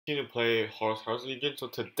Continue to play Horus Heresy again. So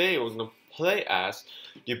today we're gonna play as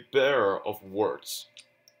the bearer of words,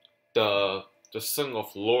 the son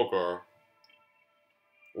of Lorgar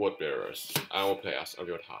word bearers. I will play as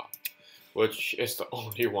Aryotha, which is the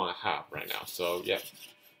only one I have right now. So yeah,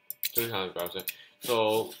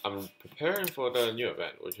 so I'm preparing for the new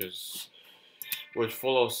event, which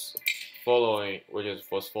was following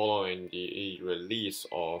the release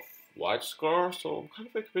of White Scar. So kind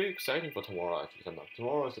of pretty exciting for tomorrow actually.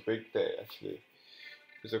 Tomorrow is a big day actually.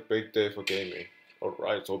 It's a big day for gaming.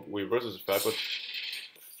 Alright, so we versus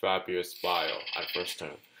Fabulous Bio at first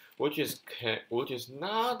turn, which is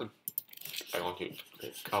not. I want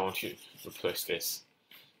to replace this.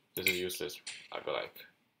 This is useless. I feel like.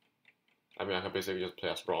 I mean, I can basically just play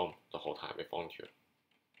as Rom the whole time if I want to.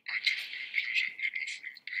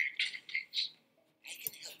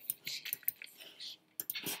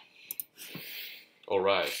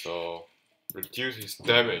 Alright, so reduce his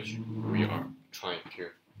damage. We are trying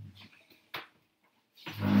to.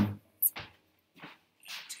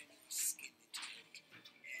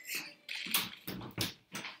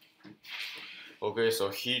 Okay, so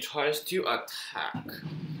he tries to attack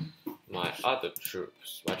my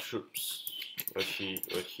troops,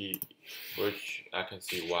 which I can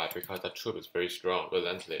see why, because that troop is very strong,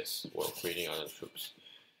 relentless, while creating other troops.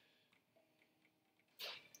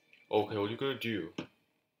 Okay, what are you gonna do?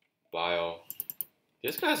 Bio.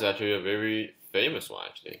 This guy's actually a very famous one,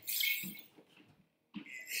 actually.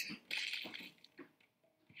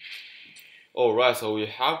 Alright, so we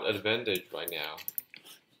have advantage right now.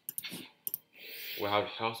 We have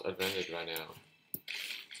health advantage right now.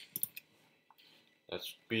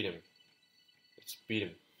 Let's beat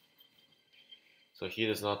him. So he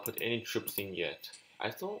does not put any troops in yet.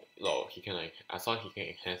 I thought he can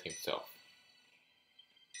enhance himself.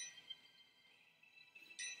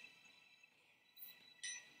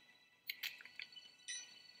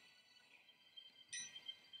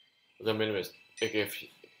 The minimum is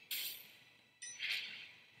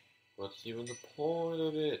what's even the point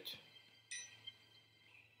of it?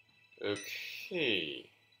 Okay.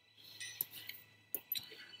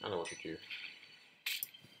 I know what to do.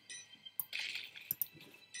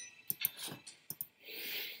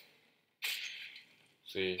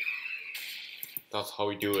 See, that's how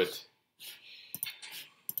we do it.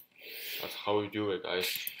 That's how we do it, guys.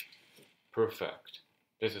 Perfect.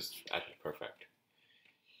 This is actually perfect.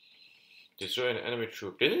 Destroy an enemy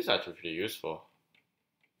troop. This is actually pretty useful.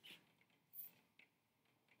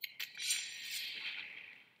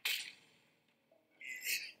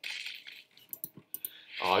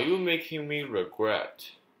 Are you making me regret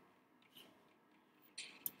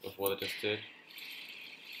of what I just did?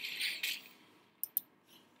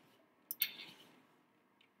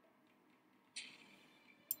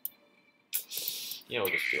 Yeah, we'll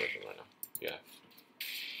just do it right now. Yeah.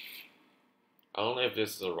 I don't know if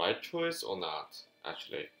this is the right choice or not,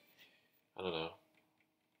 actually. I don't know.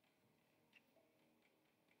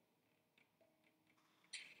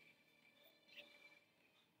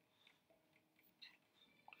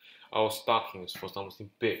 I was stockings for something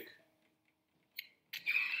big.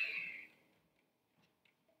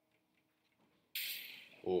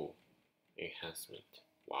 Oh, enhancement.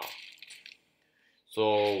 Wow.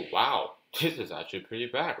 So, wow, this is actually pretty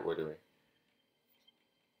bad we're doing.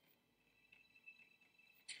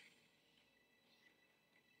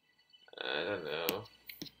 I don't know.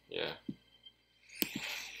 Yeah.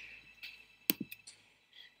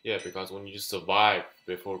 Yeah, because when you survive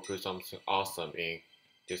before put something awesome in,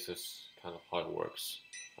 this is kind of how it works.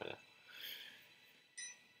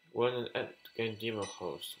 When an game demon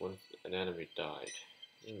host, when an enemy died,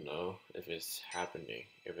 you know if it's happening,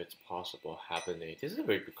 if it's possible happening. This is a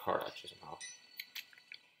very good card actually somehow.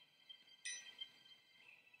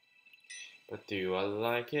 But do I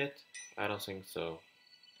like it? I don't think so.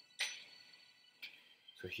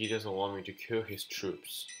 So he doesn't want me to kill his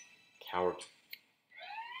troops. Coward.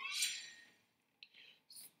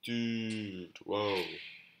 Dude,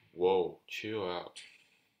 whoa, chill out.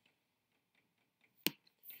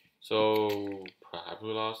 So, perhaps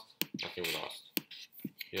we lost? I think we lost.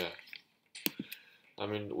 Yeah. I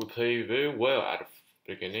mean, we play very well at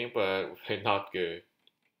the beginning, but we play not good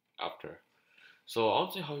after. So, I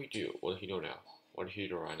don't see how he do. What did he do now? What did he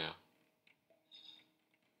do right now?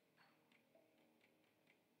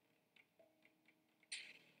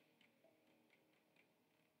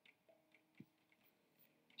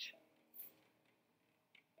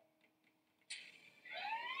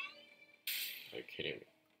 Are you kidding me?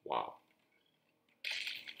 Wow.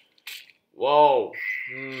 Whoa.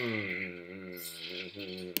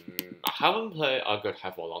 I haven't played a good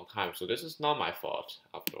half for a long time, so this is not my fault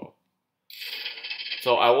after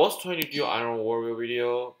So I was trying to do Iron Warrior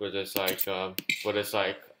video, but it's like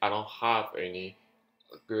I don't have any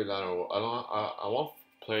good Iron. I won't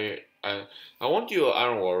play. I won't do an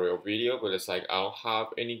Iron Warrior video, but it's like I don't have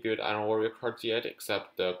any good Iron Warrior cards yet,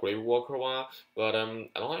 except the Grave Walker one. But I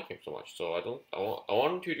don't like him so much, so I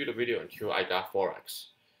want to do the video until I got Forex.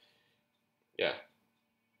 Yeah,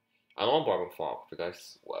 I don't want Barber Fog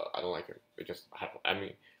because I don't like him. It just I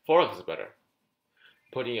mean Forex is better.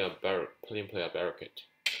 Putting play a barricade.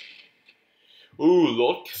 Ooh,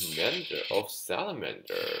 Lord Commander of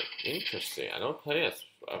Salamander. Interesting. I don't play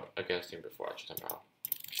against him before actually somehow.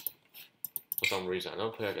 For some reason, I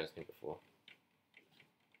don't play against him before.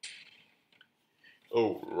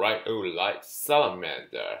 Oh right, like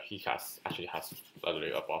Salamander. He actually has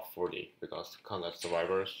literally above 40 because combat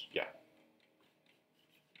survivors. Yeah.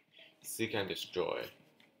 Seek and destroy.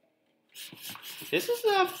 This is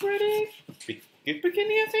a pretty good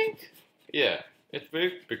beginning, I think. Yeah, it's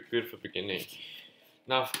very good for beginning.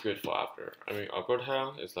 Not good for after. I mean, Awkward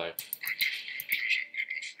Hell is like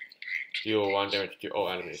deal 1 damage to all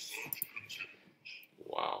enemies.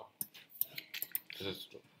 Wow. This is.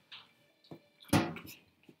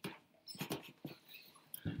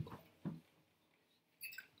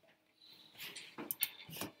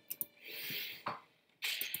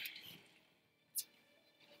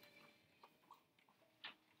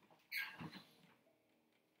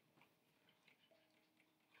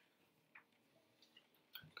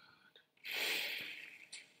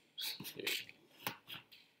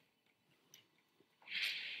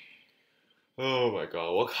 Oh my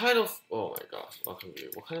god, what kind of what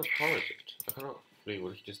kind of power is it? I cannot believe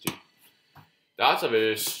what he just did. He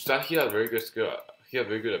has very good skill. He has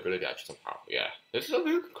very good ability actually somehow. Yeah. This is a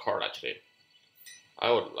very good card actually.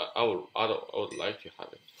 I would like to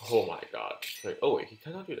have it. Oh my god. Wait, oh wait, he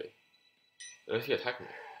cannot do that. Unless he attacked me.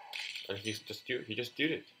 And he just did it. He just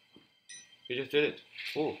did it.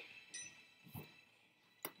 Ooh.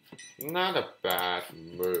 Not a bad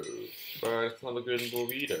move, but it's not a good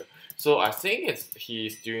move either. So I think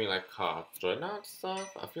he's doing like dreadnought stuff.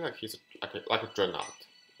 I feel like he's like a dreadnought.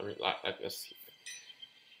 I mean, I guess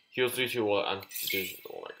he'll 3-2 and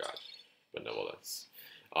oh my god, benevolence.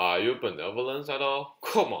 Are you benevolence at all?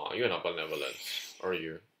 Come on, you're not benevolence, are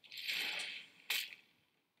you?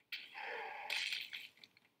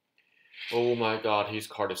 Oh my god, his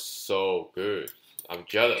card is so good. I'm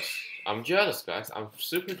jealous. I'm jealous, guys. I'm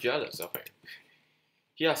super jealous of him.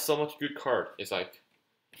 He has so much good card. It's like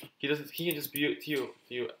he can just be you.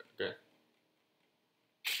 Okay.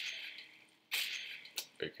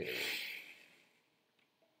 Are you kidding me?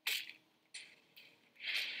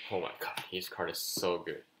 Oh my god, his card is so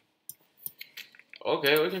good.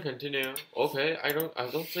 Okay, we can continue. Okay, I don't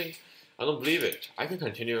believe it. I can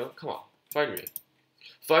continue. Come on, fight me.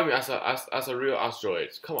 Fight me as a real asteroid.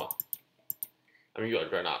 Come on. I mean, you're a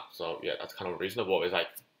dreadnought, so yeah, that's kind of reasonable. It's like,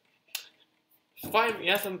 fight me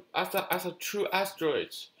as a true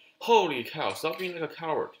asteroid. Holy cow! Stop being like a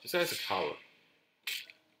coward. This guy's a coward.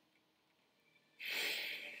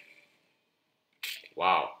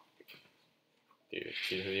 Wow.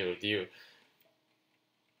 Dude.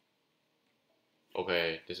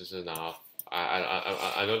 Okay, this is enough.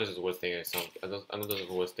 I know this is wasting I know this is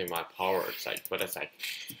wasting my power. It's like, but it's like,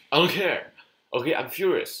 I don't care. Okay, I'm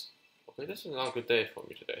furious. Okay, this is not a good day for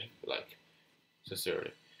me today. Like,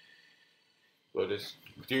 sincerely. But it's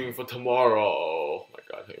doing for tomorrow. Oh my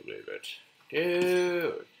god, I can't believe it.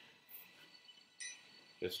 Dude.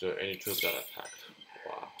 Is there any troops that attacked?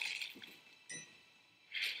 Wow.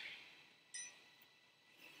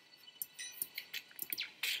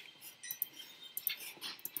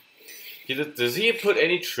 Does he put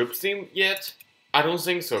any troops in yet? I don't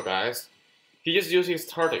think so, guys. He just uses his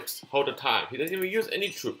tactics all the time. He doesn't even use any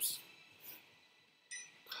troops.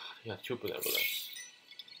 God, he has 2 benevolence.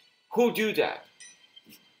 Who do that?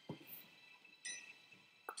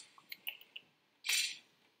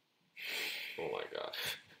 Oh my god.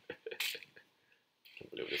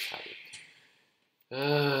 Can't believe this happened.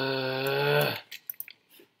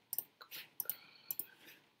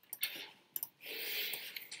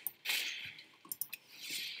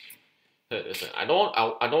 Hey, listen, I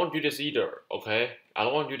don't do this either, okay? I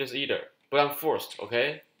don't want to do this either. But I'm forced,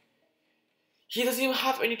 okay? He doesn't even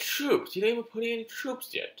have any troops. He didn't even put in any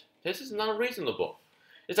troops yet. This is not reasonable.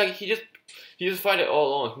 It's like he just fight it all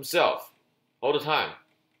alone himself. All the time.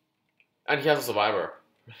 And he has a survivor.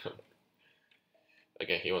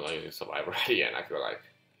 Again, he was not using survivor at the end, I feel like.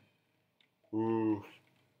 Ooh.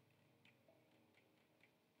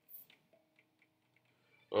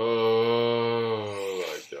 Oh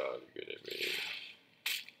my god, you're kidding me.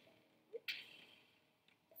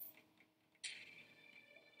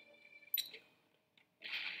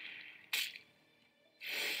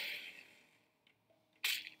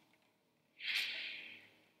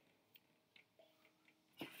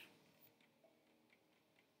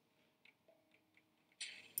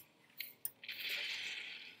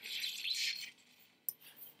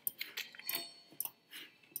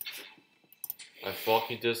 fuck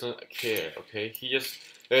he doesn't care, okay? He just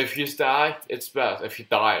if he's died, it's best. If he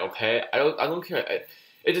die, okay? I don't care.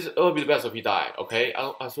 It will be the best if he die, okay?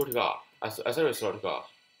 I swear to God. I seriously swear to God.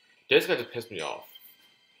 This guy just pissed me off.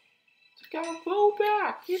 This guy go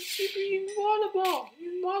back. He should be invulnerable.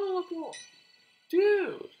 Invulnerable.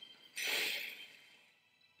 Dude.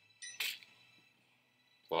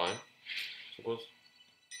 Fine. Suppose.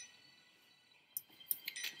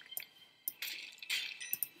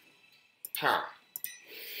 Ha.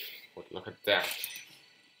 Look at that.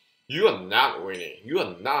 You are not winning. You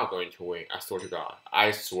are not going to win. I swear to God.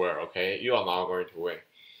 I swear, okay? You are not going to win.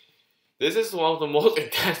 This is one of the most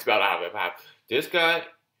intense battles I have ever had. This guy,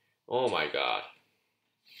 oh my God.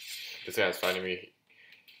 This guy is fighting me.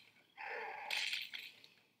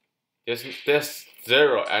 There's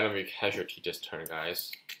 0 enemy casualty this turn,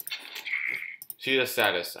 guys. See the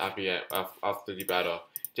status after the battle.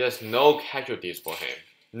 There's no casualties for him.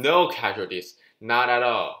 No casualties. Not at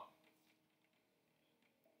all.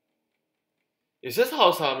 Is this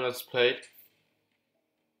how Salamander's played?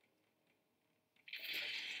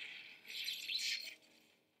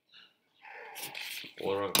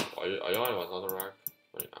 Or are you on another rank?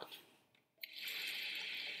 No, you're not.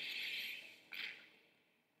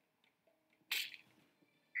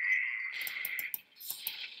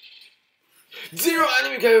 Zero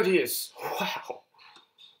enemy casualties! Wow.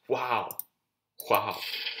 Wow. Wow.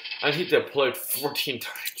 And he deployed 14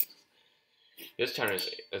 times. This turn is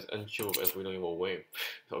unachievable if we don't even win.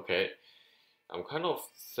 Okay? I'm kind of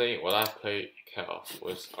saying what I played Chaos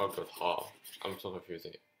with Argot Hall. I'm so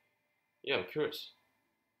confusing. Yeah, I'm curious.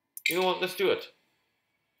 You know what? Let's do it.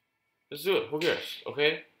 Let's do it. Who cares?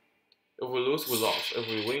 Okay? If we lose, we lost. If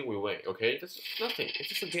we win, we win. Okay? That's nothing. It's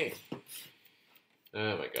just a game.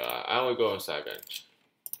 Oh my God. I will go in second.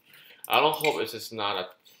 I don't hope it's just not a.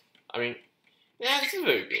 I mean, yeah, this is a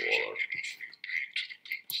very good warlord.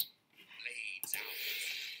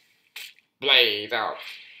 Blade out.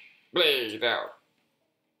 Blade out.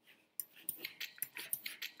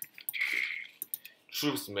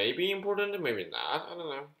 Troops may be important, maybe not. I don't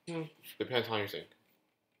know. Depends how you think.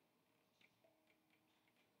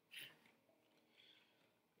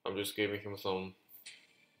 I'm just giving him some.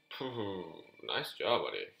 Nice job,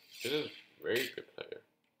 buddy. This is a very good player.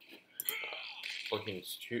 Oh, he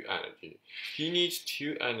needs 2 energy. He needs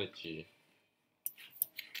 2 energy.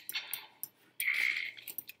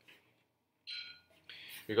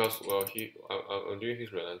 Because, well, I'm doing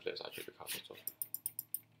his relentless actually because of so.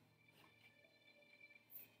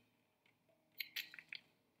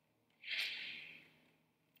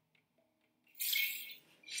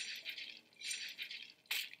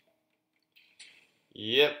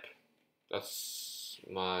 Yep, that's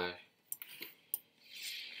my.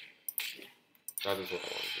 That is what I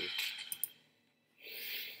want to do.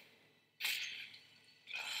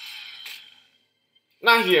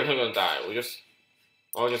 Not here, he's gonna die. We just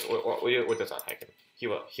attack him. He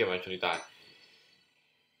will eventually die.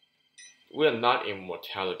 We are not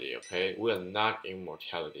immortality, okay? We are not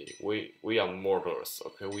immortality. We are mortals,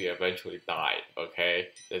 okay? We eventually die, okay?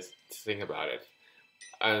 Let's think about it.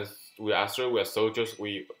 And we are soldiers.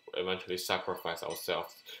 We eventually sacrifice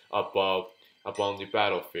ourselves above the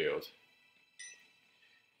battlefield.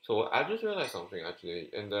 So I just realized something actually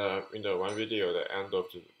in the one video, the end of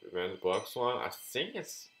the event box one. I think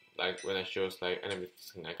it's like when I shows like enemy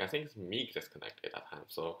disconnect. I think it's me disconnected at that time.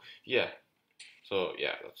 So yeah,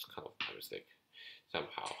 that's kind of my mistake.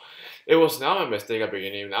 Somehow, it was not my mistake at the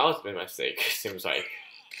beginning. Now it's been my mistake. Seems like.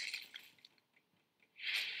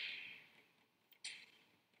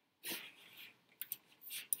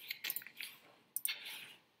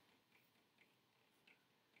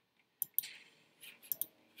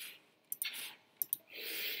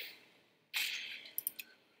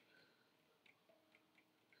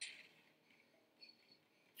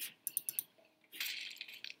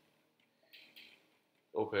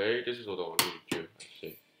 Okay, this is what I want to do. I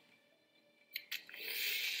see.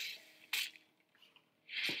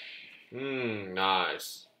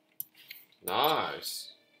 Nice.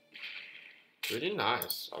 Nice. Really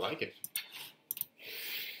nice. I like it.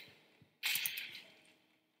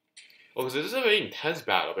 Okay, so this is a very intense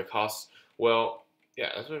battle because, well,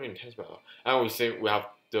 yeah, that's a very intense battle. And we see we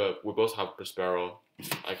both have the Sparrow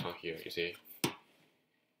icon here, you see.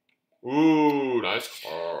 Ooh, nice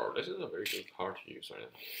card. This is a very good card to use right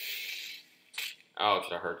now. Ouch,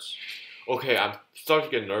 that hurts. Okay, I'm starting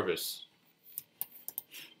to get nervous.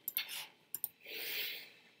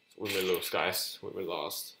 We may lose, guys. We may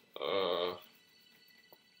lost. God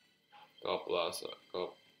bless.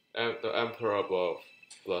 The Emperor above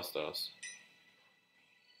blessed us.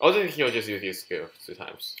 I think he'll just use his skill 2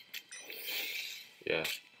 times. Yeah.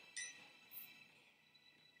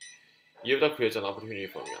 If that creates an opportunity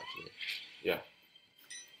for me, actually. Yeah.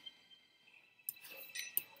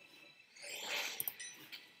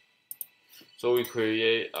 So we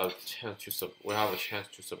create a chance to we have a chance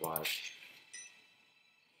to survive.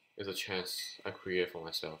 It's a chance I create for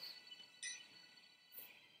myself.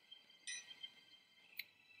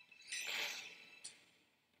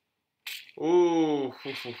 Ooh,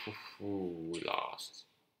 we lost.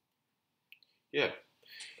 Yeah,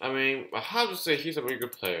 I mean, I have to say he's a very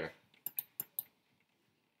good player.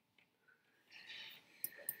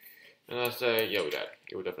 And I say, yeah, we dead.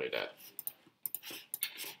 Yeah, we definitely dead.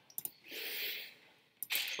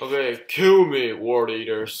 Okay, kill me, World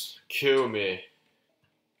Eaters. Kill me.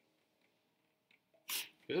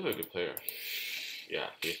 He's a very good player. Yeah,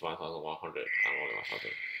 he's 1,100. I'm only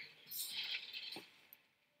 1,000.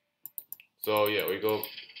 So yeah, we go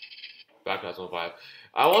back to 5.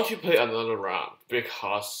 I want to play another round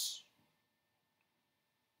because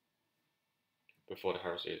before the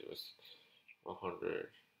Heresy it was 100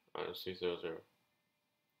 and 300.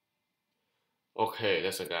 Okay,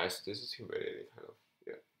 listen guys, this is humiliating kind of.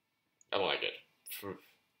 Yeah, I don't like it.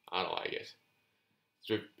 I don't like it.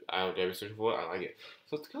 I don't get search for it. I like it.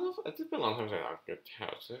 So it's kind of it's been a long time since I get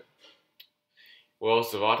house. Well,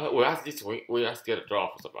 Savata, we actually get a draw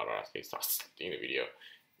for Savata as he starts in the video.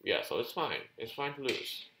 Yeah, so it's fine. It's fine to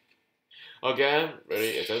lose. Again, really,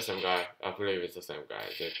 is it the same guy? I believe it's the same guy.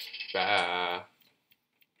 Is it bad?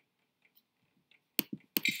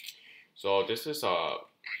 So this is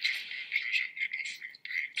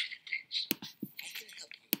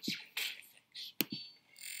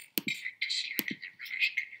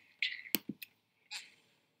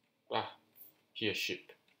he a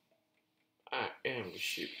sheep. I am the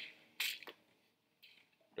sheep.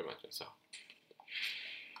 对吧？真相。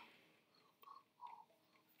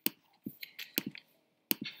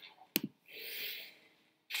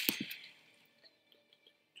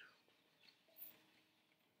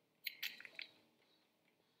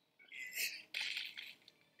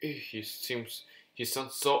He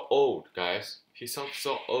sounds so old, guys. He sounds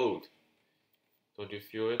so old. Don't you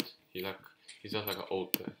feel it? He sounds like an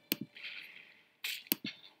old guy.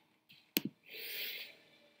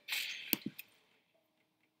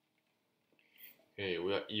 Hey,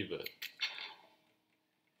 we are even.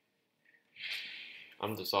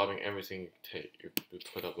 I'm dissolving everything you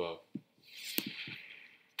put above.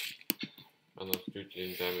 I'm not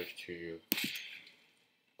doing damage to you.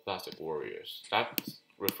 Plastic warriors. That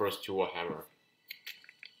refers to a hammer.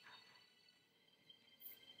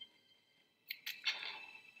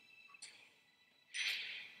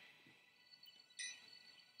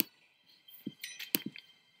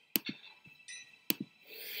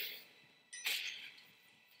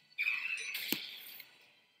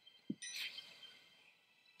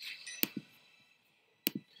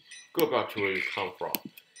 Go back to where you come from.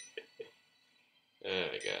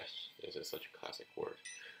 I guess this is such a classic word.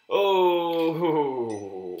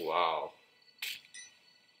 Oh, wow.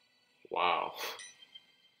 Wow.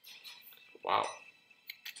 Wow.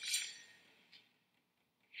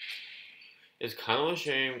 It's kind of a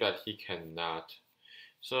shame that he cannot.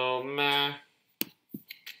 So, meh.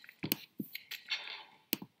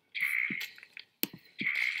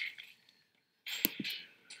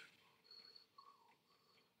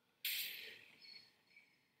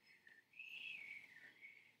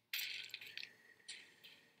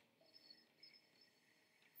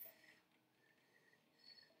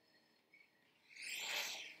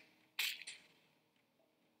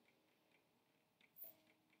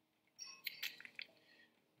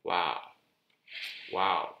 Wow.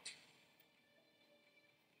 Wow.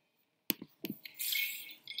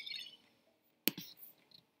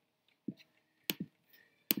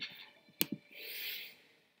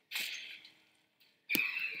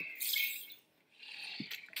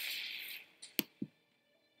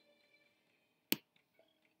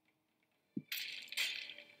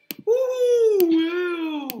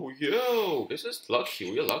 Ooh, yo, this is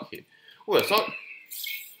lucky. We're lucky. Oh,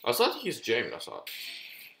 I thought he's James. I thought.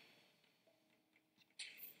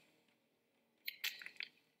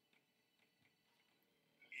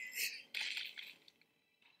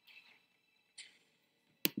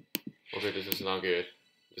 Okay, this is not good.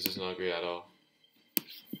 This is not good at all.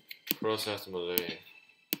 Process melee.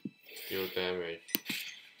 Deal damage.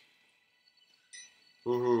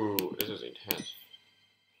 Ooh, this is intense.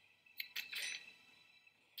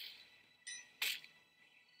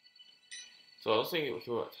 So I was thinking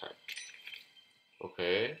he will attack.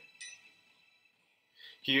 Okay.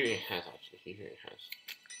 He will enhance actually. He will enhance.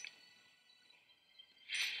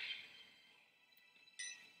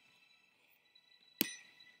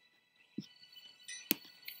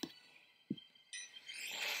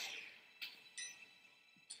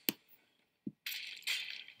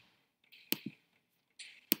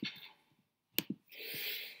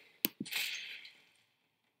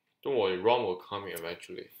 Don't worry, Ron will come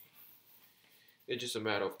eventually. It's just a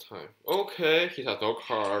matter of time. Okay, he has no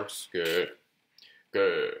cards. Good.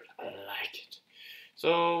 Good. I like it.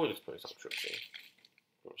 So let's put some troops in.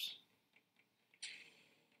 Of course.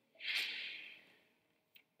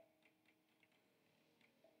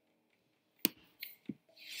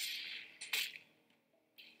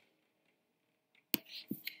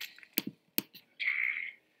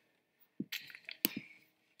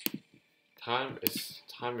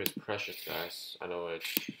 Time is precious, guys. I know it,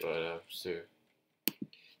 but still,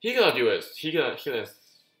 he gonna do it. He gonna.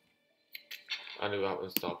 I know I'm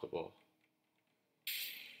unstoppable.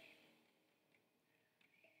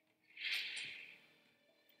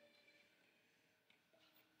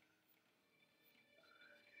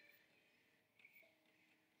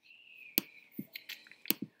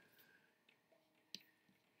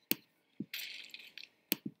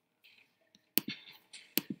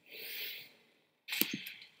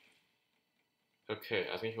 Okay,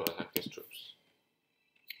 I think he will attack these troops.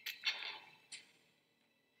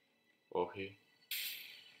 Well,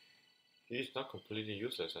 he's not completely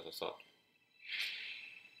useless as I thought.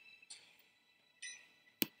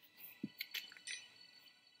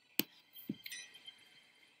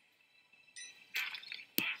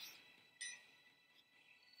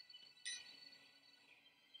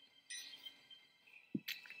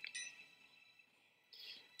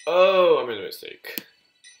 Oh, I made a mistake.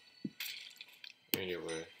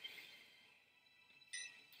 Anyway.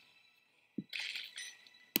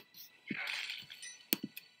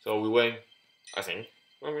 So we win, I think.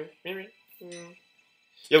 Maybe.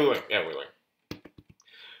 Yeah, we win. Yeah, we win.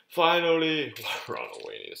 Finally, run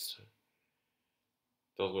away this.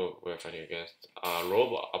 Those we're fighting against a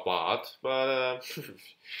bot, but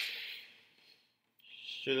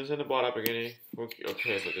she doesn't send the bot up beginning.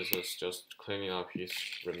 Okay, so this is just cleaning up his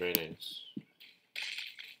remainings.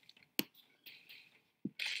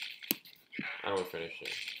 And we're finishing.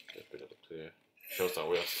 Just bit of clear. Shows that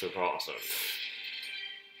we are super awesome.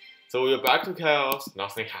 So we're back to chaos.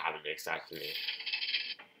 Nothing happened exactly.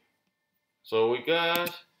 So we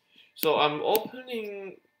got. So I'm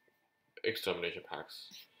opening extermination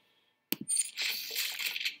packs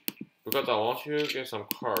because I want to get some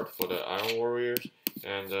card for the Iron Warriors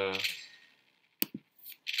and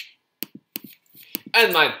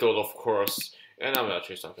Night Dot, of course. And I'm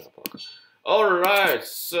actually something apart. Alright,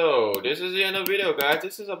 so this is the end of the video, guys.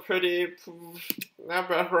 This is a pretty not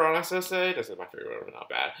bad for an SSA. This is my favorite, not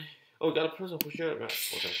bad. Oh, we got a person who shared a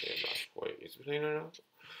match. Wait, is he playing right now?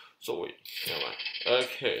 So wait, never mind.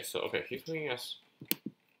 Okay, so he's playing as.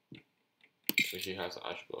 So he has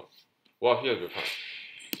Ash Blow. Well, he has good card.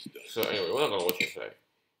 So anyway, we're not gonna watch him play.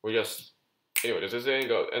 We just anyway, this is the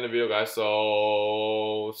end of the video, guys.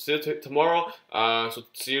 So see you tomorrow. So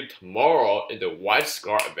see you tomorrow in the White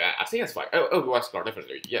Scar event. I think it's fine. Oh, White Scar,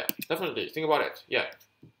 definitely. Yeah, definitely. Think about it. Yeah,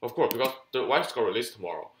 of course, because the White Scar released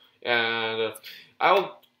tomorrow, and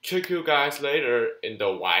I'll check you guys later in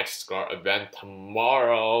the White Scar event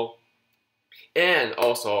tomorrow. And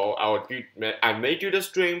also, I may do the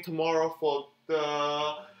stream tomorrow for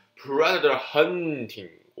the predator hunting.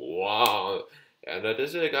 Wow! And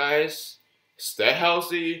this is it, guys. Stay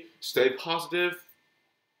healthy, stay positive,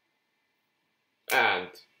 and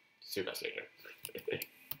see you guys later.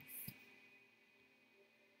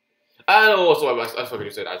 And also, I forgot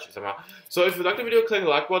to say that actually somehow. So if you like the video, click the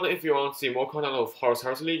like button. If you want to see more content of Horus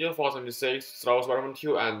Heresy Legion, Fallout 76, Star Wars Battlefront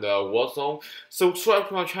 2, and Warzone, subscribe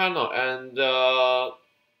to my channel. And if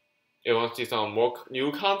you want to see some more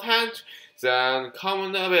new content, then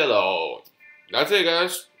comment below. That's it,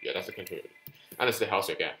 guys. Yeah, that's the conclusion. And stay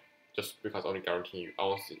healthy again. Just because I only guarantee you, I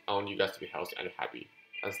want you guys to be healthy and happy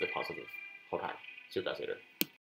and stay positive whole time. See you guys later.